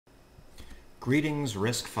Greetings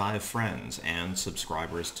RISC-V friends and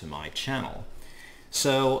subscribers to my channel.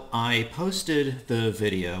 So I posted the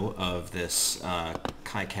video of this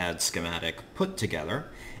KiCad schematic put together,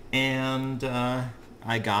 and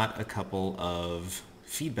I got a couple of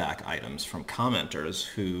feedback items from commenters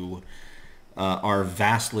who are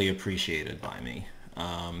vastly appreciated by me.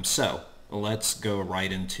 So let's go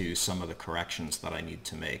right into some of the corrections that I need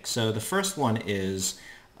to make. So the first one is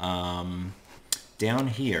down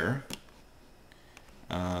here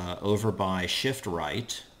over by shift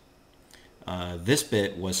right. This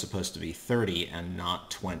bit was supposed to be 30 and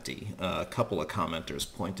not 20. A couple of commenters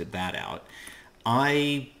pointed that out.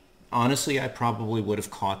 Honestly, I probably would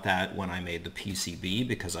have caught that when I made the PCB,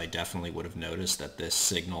 because I definitely would have noticed that this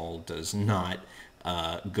signal does not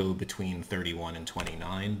go between 31 and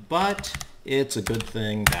 29, but it's a good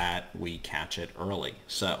thing that we catch it early.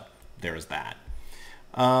 So there's that.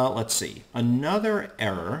 Let's see. Another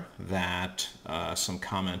error that some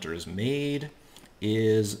commenters made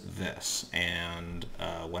is this. And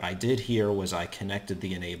what I did here was I connected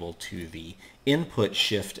the enable to the input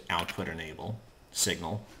shift output enable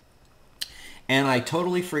signal. And I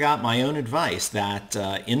totally forgot my own advice that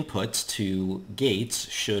inputs to gates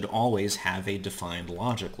should always have a defined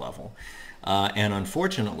logic level. And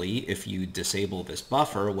unfortunately, if you disable this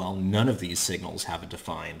buffer, well, none of these signals have a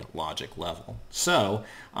defined logic level. So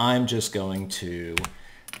I'm just going to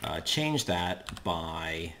change that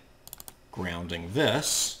by grounding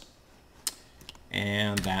this,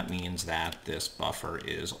 and that means that this buffer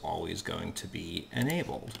is always going to be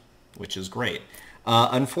enabled, which is great.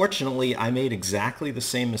 Unfortunately, I made exactly the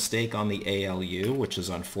same mistake on the ALU, which is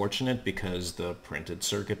unfortunate because the printed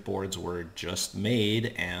circuit boards were just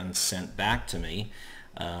made and sent back to me.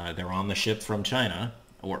 They're on the ship from China,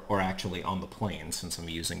 or actually on the plane since I'm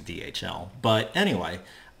using DHL. But anyway,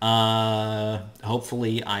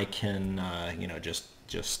 hopefully I can,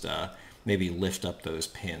 just maybe lift up those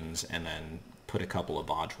pins and then put a couple of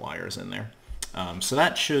bodge wires in there. So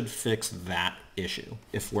that should fix that issue.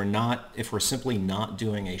 If we're simply not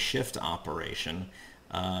doing a shift operation,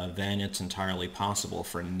 then it's entirely possible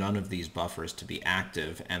for none of these buffers to be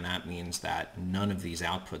active, and that means that none of these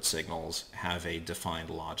output signals have a defined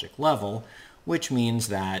logic level, which means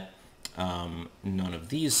that none of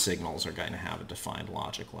these signals are going to have a defined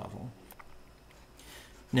logic level.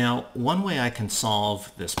 Now, one way I can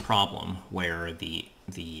solve this problem where the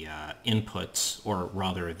inputs, or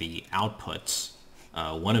rather the outputs,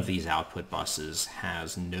 one of these output buses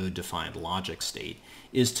has no defined logic state,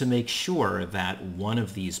 is to make sure that one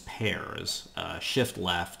of these pairs, shift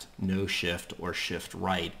left, no shift, or shift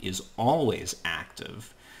right, is always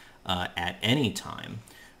active at any time,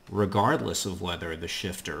 regardless of whether the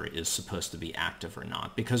shifter is supposed to be active or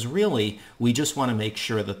not. Because really, we just want to make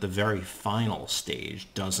sure that the very final stage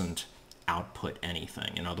doesn't output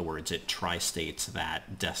anything. In other words, it tri-states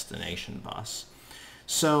that destination bus.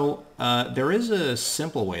 So there is a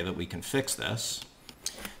simple way that we can fix this.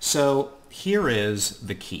 So here is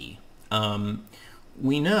the key.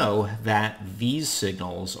 We know that these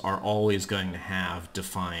signals are always going to have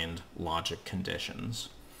defined logic conditions.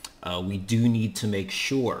 We do need to make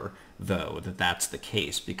sure, though, that that's the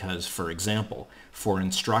case, because, for example, for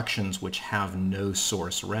instructions which have no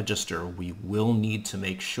source register, we will need to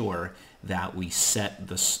make sure that we set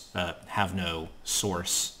this have no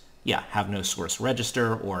source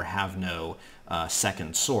register, or have no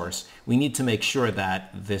second source. We need to make sure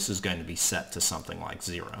that this is going to be set to something like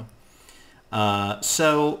 0.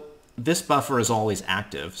 So this buffer is always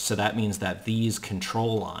active, so that means that these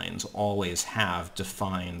control lines always have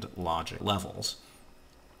defined logic levels.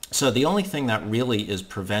 So the only thing that really is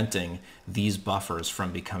preventing these buffers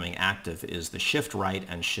from becoming active is the shift right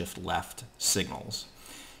and shift left signals.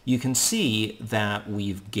 You can see that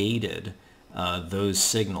we've gated those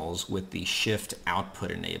signals with the shift output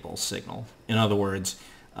enable signal. In other words,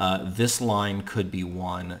 this line could be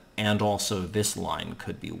 1, and also this line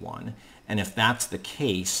could be 1. And if that's the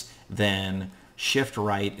case, then shift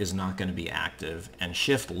right is not going to be active, and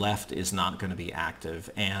shift left is not going to be active.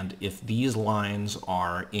 And if these lines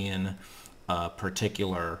are in a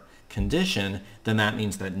particular condition, then that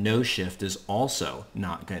means that no shift is also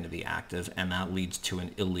not going to be active, and that leads to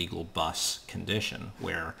an illegal bus condition,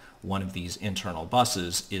 where one of these internal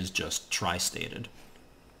buses is just tri-stated.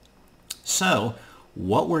 So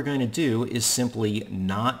what we're going to do is simply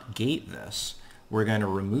not gate this. We're going to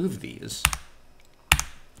remove these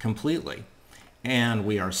completely, and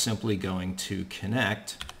we are simply going to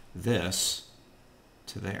connect this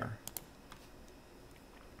to there.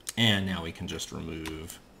 And now we can just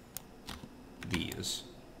remove these.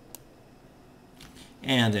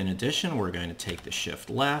 And in addition, we're going to take the shift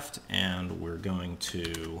left and we're going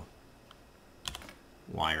to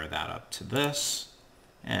wire that up to this.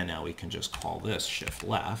 And now we can just call this shift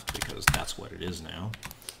left because that's what it is now.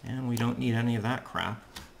 And we don't need any of that crap.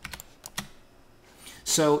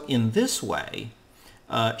 So in this way,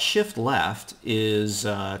 shift left is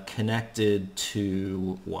connected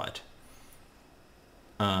to what?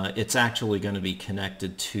 It's actually going to be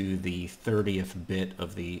connected to the 30th bit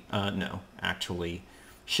of the, no, actually,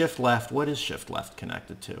 shift left, what is shift left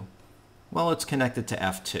connected to? Well, it's connected to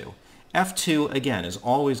F2. F2, again, is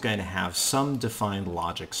always going to have some defined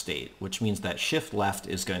logic state, which means that shift left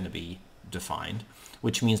is going to be defined,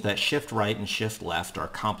 which means that shift right and shift left are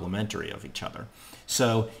complementary of each other.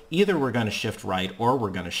 So either we're going to shift right or we're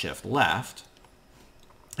going to shift left.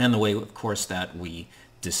 And the way, of course, that we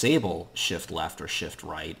disable shift left or shift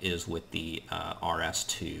right is with the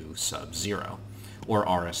RS2 sub 0 or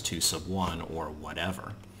RS2 sub 1 or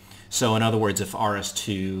whatever. So in other words, if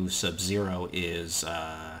RS2 sub 0 is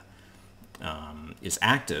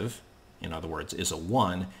active, in other words, is a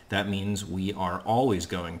 1, that means we are always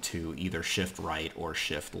going to either shift right or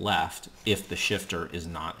shift left if the shifter is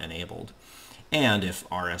not enabled. And if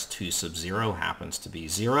RS2 sub 0 happens to be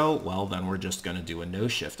 0, well, then we're just going to do a no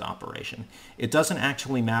shift operation. It doesn't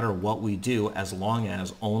actually matter what we do as long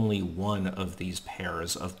as only one of these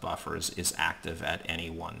pairs of buffers is active at any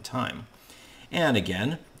one time. And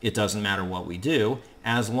again, it doesn't matter what we do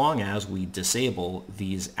as long as we disable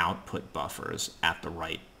these output buffers at the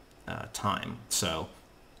right time. So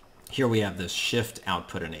here we have this shift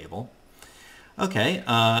output enable. Okay,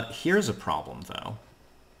 here's a problem though.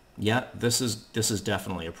 Yeah, this is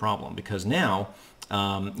definitely a problem because now,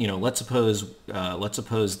 you know, let's suppose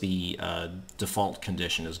the default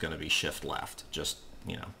condition is going to be shift left, just,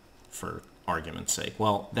 you know, for argument's sake.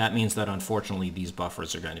 Well, that means that unfortunately these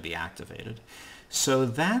buffers are going to be activated. So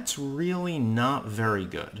that's really not very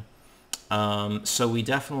good. So we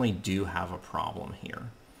definitely do have a problem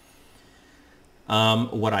here.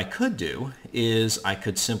 What I could do is I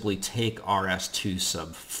could simply take RS2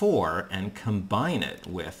 sub 4 and combine it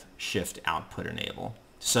with shift output enable.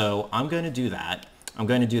 So I'm going to do that. I'm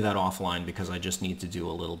going to do that offline because I just need to do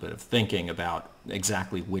a little bit of thinking about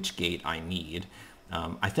exactly which gate I need.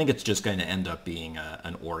 I think it's just going to end up being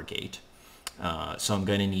an OR gate. So I'm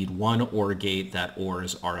going to need one OR gate that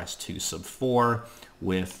ORs RS2 sub 4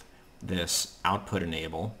 with this output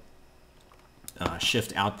enable.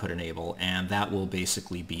 Shift output enable, and that will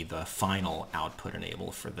basically be the final output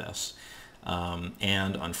enable for this.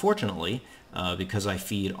 And unfortunately, because I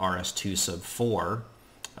feed RS2 sub 4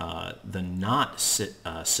 the not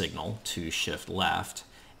signal to shift left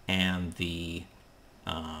and the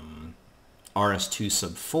RS2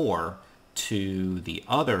 sub 4 to the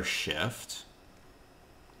other shift,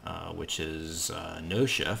 which is no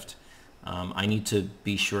shift, I need to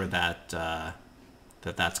be sure that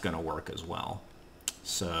that's going to work as well.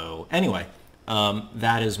 So anyway,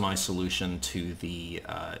 that is my solution to the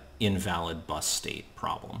invalid bus state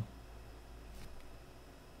problem.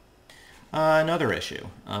 Another issue,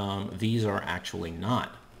 these are actually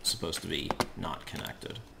not supposed to be not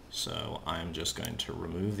connected. So I'm just going to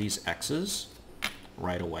remove these X's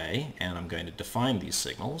right away, and I'm going to define these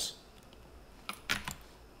signals.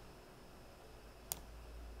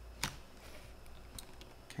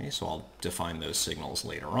 Okay, so I'll define those signals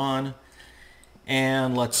later on.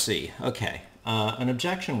 And let's see. Okay, an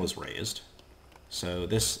objection was raised. So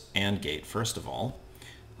this AND gate, first of all,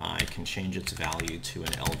 I can change its value to an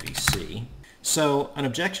LVC. So an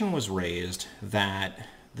objection was raised that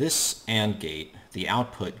this AND gate, the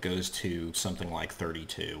output goes to something like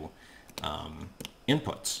 32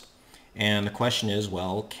 inputs. And the question is,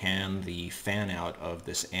 well, can the fan out of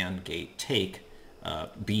this AND gate take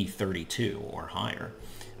be 32 or higher?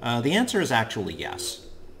 The answer is actually yes.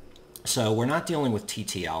 So we're not dealing with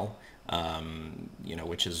TTL, you know,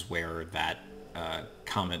 which is where that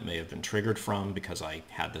comment may have been triggered from because I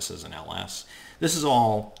had this as an LS. This is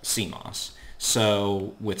all CMOS.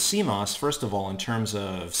 So with CMOS, first of all, in terms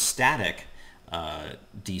of static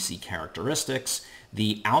DC characteristics,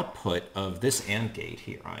 the output of this AND gate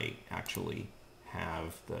here, I actually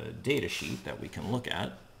have the data sheet that we can look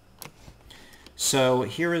at. So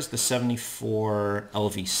here is the 74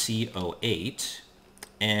 LVC08,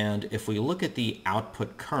 and if we look at the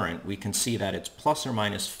output current, we can see that it's plus or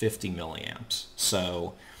minus 50 milliamps.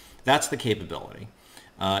 So that's the capability.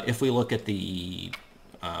 If we look at the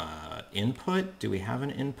input, do we have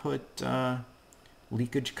an input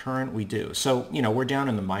leakage current? We do. So, you know, we're down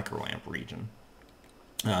in the microamp region.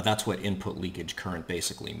 That's what input leakage current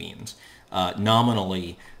basically means.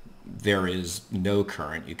 Nominally, there is no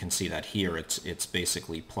current. You can see that here it's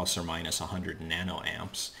basically plus or minus 100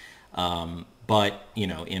 nanoamps. But,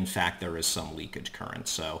 in fact, there is some leakage current.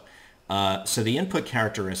 So the input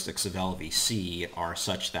characteristics of LVC are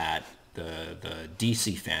such that the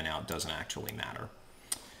DC fan out doesn't actually matter.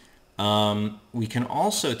 We can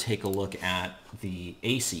also take a look at the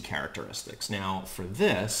AC characteristics. Now, for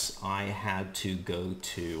this, I had to go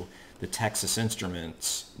to the Texas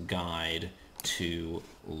Instruments guide to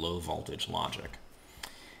low voltage logic.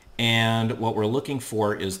 And what we're looking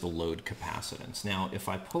for is the load capacitance. Now, if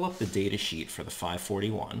I pull up the data sheet for the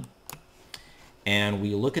 541, and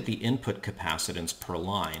we look at the input capacitance per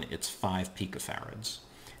line, it's 5 picofarads.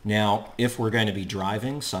 Now, if we're going to be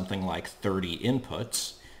driving something like 30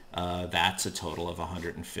 inputs, that's a total of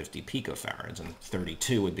 150 picofarads, and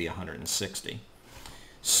 32 would be 160.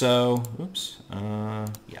 So,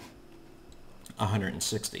 yeah,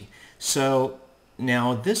 160. So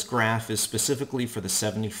now this graph is specifically for the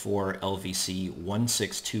 74 LVC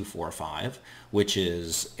 16245, which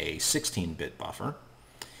is a 16-bit buffer.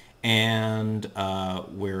 And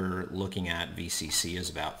we're looking at VCC is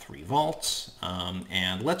about 3 volts.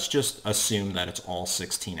 And let's just assume that it's all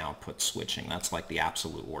 16 output switching. That's like the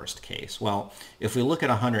absolute worst case. Well, if we look at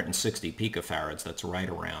 160 picofarads, that's right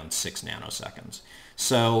around 6 nanoseconds.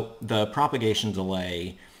 So the propagation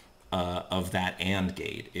delay of that AND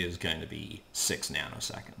gate is going to be 6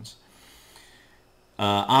 nanoseconds.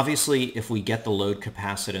 Obviously, if we get the load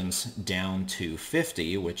capacitance down to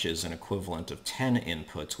 50, which is an equivalent of 10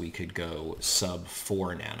 inputs, we could go sub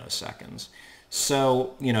 4 nanoseconds.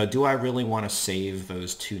 So, do I really want to save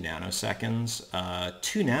those 2 nanoseconds?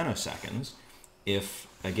 2 nanoseconds, if,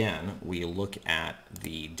 again, we look at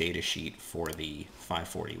the data sheet for the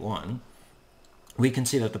 541, we can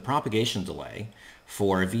see that the propagation delay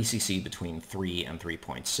for VCC between 3 and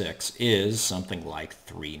 3.6 is something like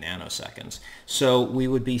 3 nanoseconds. So we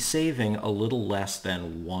would be saving a little less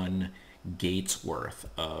than 1 gate's worth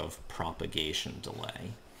of propagation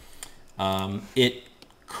delay. It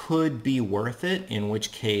could be worth it, in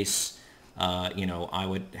which case, I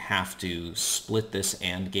would have to split this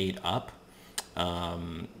AND gate up.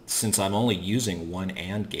 Since I'm only using 1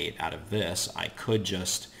 AND gate out of this, I could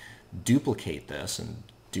just duplicate this and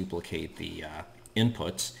duplicate the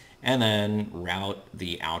inputs and then route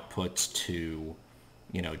the outputs to,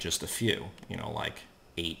 just a few, like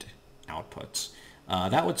 8 outputs.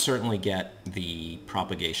 That would certainly get the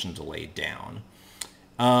propagation delay down.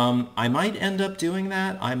 I might end up doing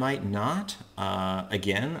that. I might not.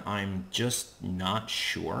 Again, I'm just not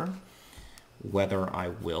sure whether I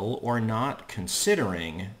will or not,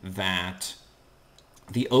 considering that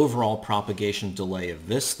the overall propagation delay of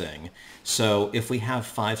this thing. So if we have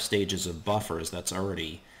 5 stages of buffers, that's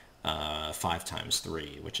already 5 times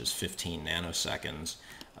 3, which is 15 nanoseconds.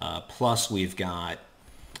 Plus we've got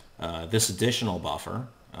this additional buffer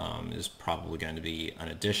is probably going to be an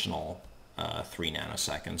additional 3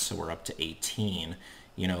 nanoseconds, so we're up to 18,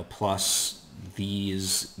 plus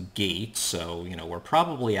these gates, so, we're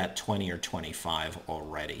probably at 20 or 25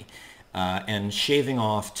 already. And shaving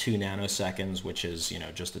off 2 nanoseconds, which is,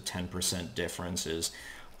 just a 10% difference, is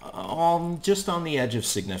just on the edge of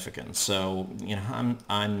significance. So,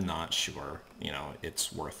 I'm not sure,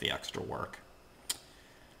 it's worth the extra work.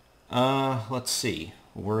 Let's see.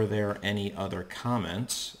 Were there any other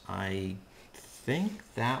comments? I think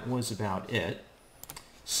that was about it.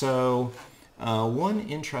 So, one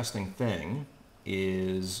interesting thing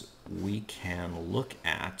is we can look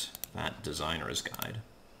at that designer's guide.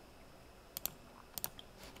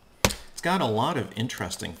 It's got a lot of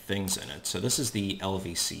interesting things in it. So this is the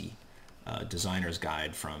LVC designer's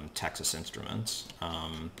guide from Texas Instruments.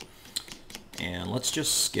 And let's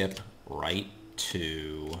just skip right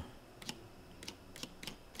to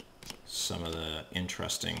some of the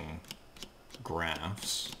interesting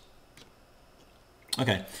graphs.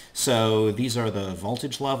 Okay, so these are the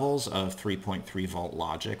voltage levels of 3.3 volt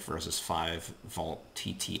logic versus 5 volt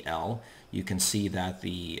TTL. You can see that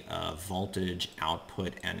the voltage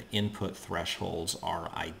output and input thresholds are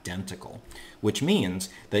identical, which means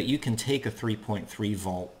that you can take a 3.3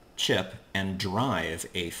 volt chip and drive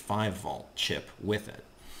a 5 volt chip with it.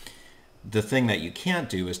 The thing that you can't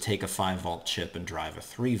do is take a 5 volt chip and drive a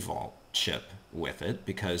 3 volt chip with it,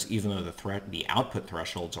 because even though the output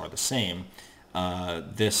thresholds are the same,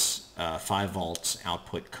 this 5 volts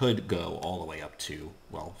output could go all the way up to,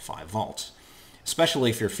 well, 5 volts. Especially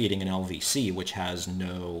if you're feeding an LVC, which has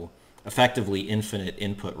no effectively infinite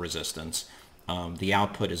input resistance. The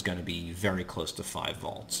output is going to be very close to 5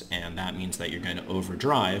 volts, and that means that you're going to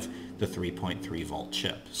overdrive the 3.3 volt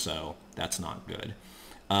chip, so that's not good.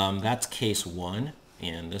 That's case 1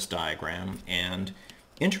 in this diagram, and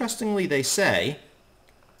interestingly they say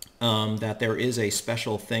that there is a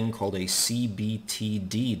special thing called a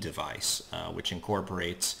CBTD device, which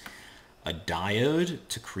incorporates a diode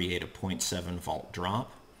to create a 0.7 volt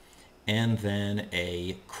drop, and then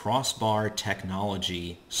a crossbar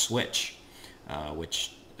technology switch,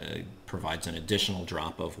 which provides an additional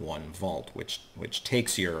drop of 1 volt, which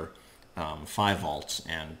takes your 5 volts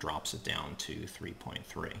and drops it down to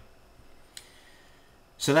 3.3.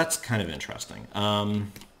 So that's kind of interesting.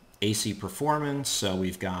 AC performance, so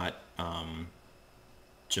we've got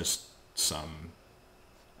just some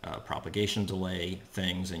propagation delay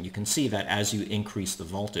things, and you can see that as you increase the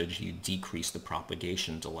voltage, you decrease the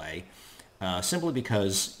propagation delay, simply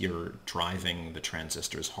because you're driving the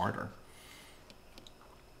transistors harder.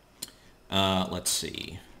 Let's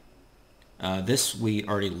see. This we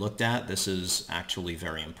already looked at. This is actually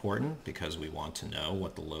very important because we want to know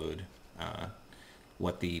what the load,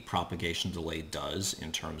 what the propagation delay does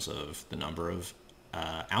in terms of the number of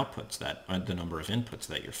outputs the number of inputs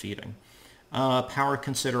that you're feeding. Power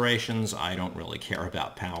considerations, I don't really care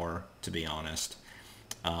about power, to be honest.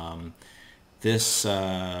 This,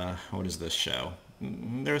 what does this show?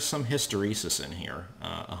 There's some hysteresis in here,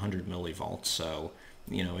 100 millivolts, so,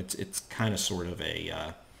 you know, it's kind of sort of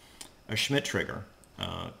a Schmidt trigger.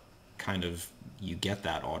 Kind of, you get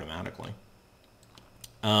that automatically.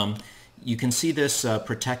 You can see this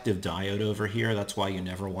protective diode over here. That's why you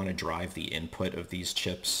never want to drive the input of these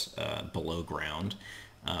chips below ground.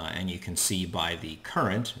 And you can see by the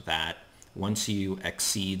current that once you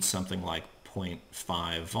exceed something like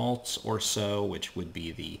 0.5 volts or so, which would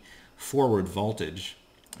be the forward voltage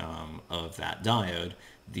of that diode,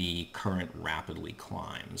 the current rapidly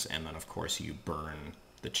climbs, and then of course you burn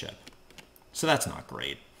the chip. So that's not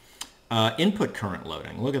great. Input current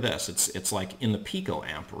loading, look at this, it's like in the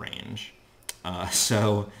picoamp range.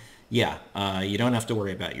 So yeah, you don't have to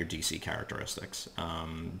worry about your DC characteristics.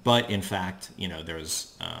 But in fact, you know,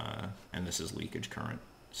 there's, and this is leakage current.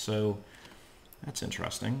 So that's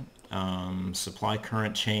interesting. Supply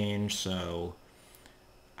current change, so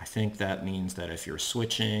I think that means that if you're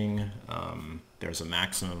switching, there's a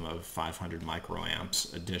maximum of 500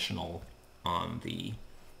 microamps additional on the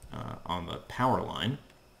power line.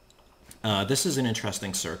 This is an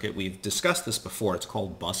interesting circuit. We've discussed this before. It's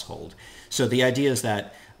called bus hold. So the idea is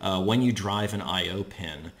that when you drive an I/O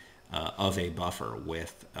pin of a buffer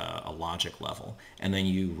with a logic level, and then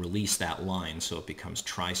you release that line so it becomes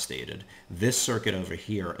tri-stated, this circuit over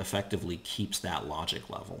here effectively keeps that logic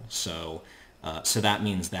level. So that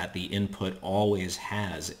means that the input always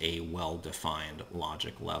has a well-defined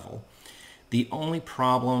logic level. The only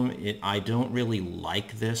problem, I don't really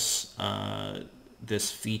like this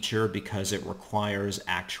this feature because it requires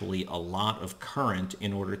actually a lot of current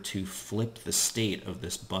in order to flip the state of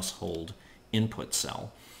this bus hold input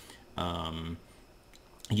cell.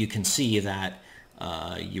 You can see that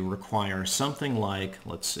you require something like,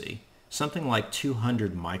 let's see, something like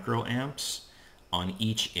 200 microamps on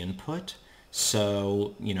each input.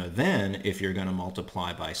 So, you know, then if you're going to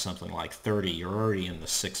multiply by something like 30, you're already in the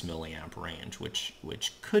 6 milliamp range,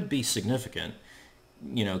 which could be significant,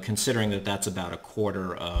 you know, considering that that's about a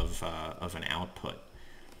quarter of an output,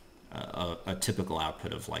 a typical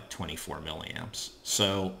output of like 24 milliamps.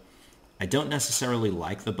 So I don't necessarily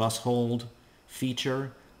like the bus hold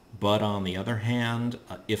feature, but on the other hand,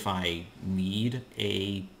 if I need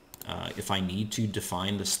to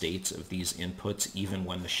define the states of these inputs even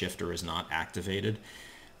when the shifter is not activated,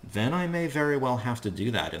 then I may very well have to do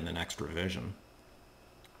that in the next revision.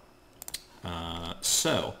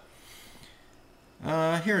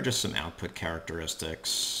 Here are just some output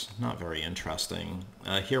characteristics, not very interesting.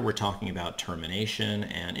 Here we're talking about termination,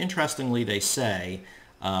 and interestingly they say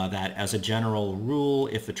that as a general rule,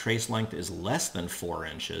 if the trace length is less than 4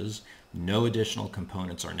 inches, no additional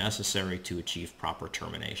components are necessary to achieve proper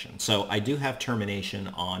termination. So I do have termination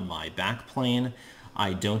on my back plane.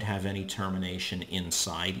 I don't have any termination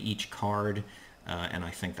inside each card, and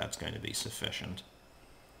I think that's going to be sufficient.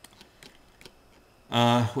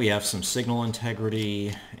 We have some signal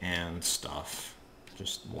integrity and stuff,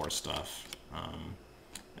 just more stuff.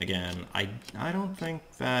 Again, I don't think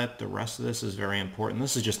that the rest of this is very important.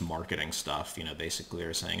 This is just marketing stuff, you know, basically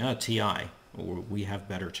they're saying, oh, TI, we have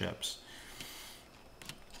better chips.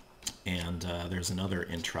 And there's another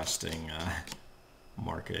interesting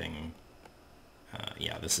marketing,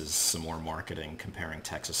 yeah, this is some more marketing comparing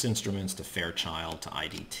Texas Instruments to Fairchild to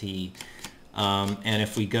IDT. And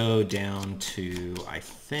if we go down to, I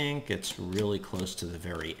think it's really close to the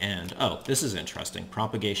very end. Oh, this is interesting.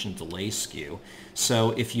 Propagation delay skew.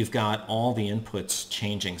 So if you've got all the inputs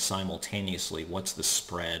changing simultaneously, what's the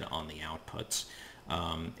spread on the outputs?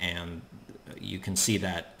 And you can see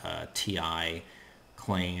that TI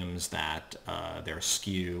claims that their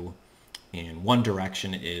skew in one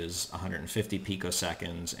direction is 150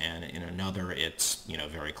 picoseconds, and in another it's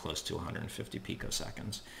very close to 150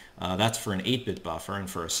 picoseconds. That's for an 8-bit buffer, and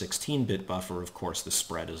for a 16-bit buffer, of course, the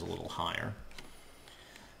spread is a little higher.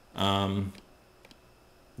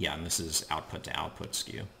 Yeah, and this is output to output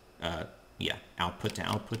skew. Yeah, output to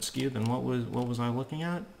output skew. Then what was I looking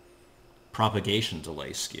at? Propagation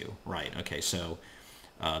delay skew. Right. Okay. So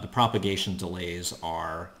the propagation delays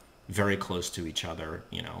are very close to each other.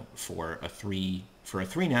 For a 3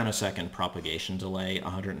 nanosecond propagation delay,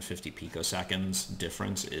 150 picoseconds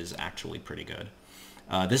difference is actually pretty good.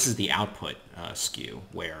 This is the output skew,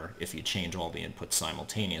 where if you change all the inputs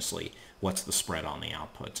simultaneously, what's the spread on the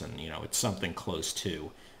outputs? And it's something close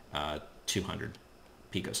to 200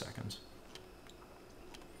 picoseconds.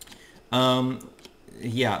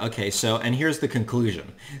 Yeah, okay, so, and here's the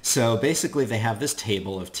conclusion. So basically they have this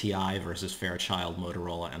table of TI versus Fairchild,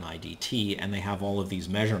 Motorola, and IDT, and they have all of these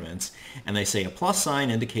measurements, and they say a plus sign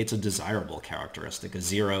indicates a desirable characteristic, a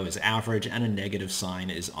 0 is average, and a negative sign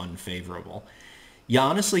is unfavorable. You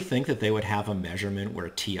honestly think that they would have a measurement where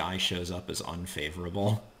TI shows up as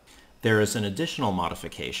unfavorable? There is an additional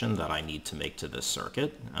modification that I need to make to this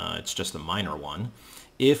circuit. It's just a minor one.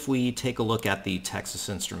 If we take a look at the Texas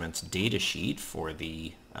Instruments datasheet for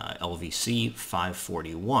the LVC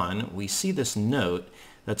 541, we see this note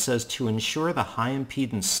that says to ensure the high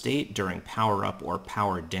impedance state during power up or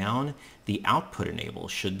power down, the output enable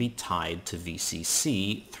should be tied to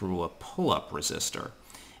VCC through a pull-up resistor.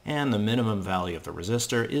 And the minimum value of the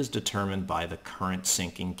resistor is determined by the current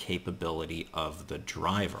sinking capability of the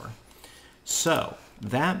driver. So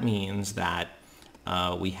that means that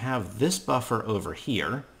we have this buffer over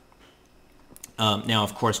here. Now,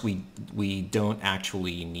 of course, we don't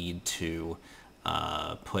actually need to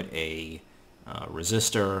put a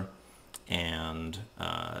resistor and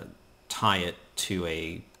tie it to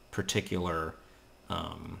a particular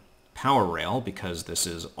power rail, because this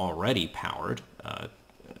is already powered.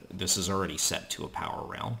 This is already set to a power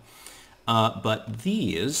rail. But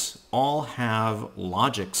these all have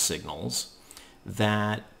logic signals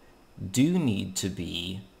that do need to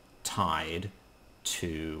be tied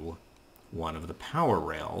to one of the power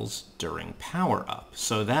rails during power up.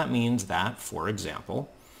 So that means that, for example,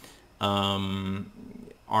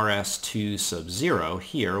 RS2 sub 0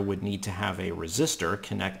 here would need to have a resistor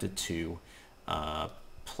connected to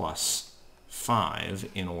plus 5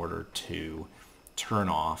 in order to turn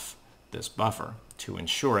off this buffer, to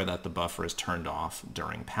ensure that the buffer is turned off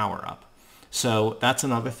during power up. So that's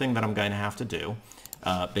another thing that I'm going to have to do.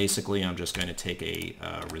 Basically, I'm just going to take a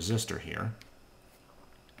resistor here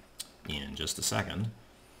in just a second.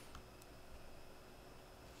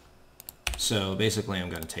 So basically, I'm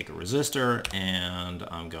going to take a resistor and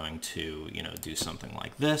I'm going to, do something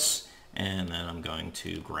like this, and then I'm going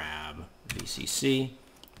to grab VCC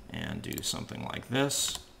and do something like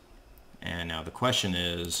this. And now the question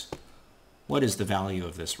is, what is the value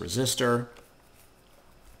of this resistor?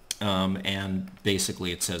 And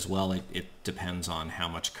basically it says, well, it depends on how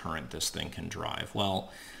much current this thing can drive.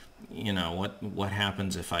 Well, what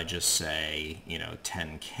happens if I just say,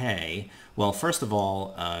 10K? Well, first of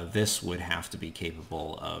all, this would have to be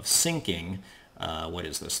capable of sinking, what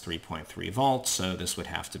is this, 3.3 volts, so this would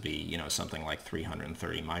have to be, something like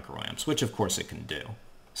 330 microamps, which of course it can do.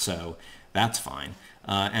 So that's fine.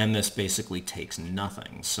 And this basically takes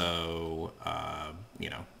nothing. So,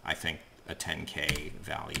 I think a 10K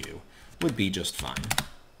value would be just fine.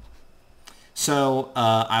 So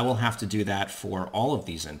I will have to do that for all of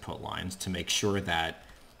these input lines to make sure that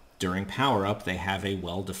during power up they have a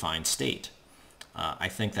well-defined state. I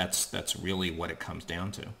think that's really what it comes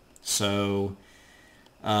down to. So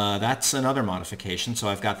that's another modification. So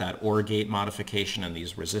I've got that OR gate modification and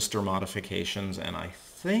these resistor modifications, and I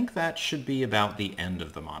think that should be about the end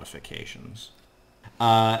of the modifications.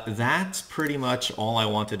 That's pretty much all I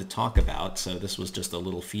wanted to talk about, so this was just a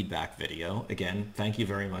little feedback video. Again, thank you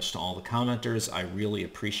very much to all the commenters. I really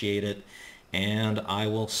appreciate it, and I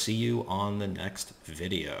will see you on the next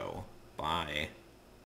video. Bye.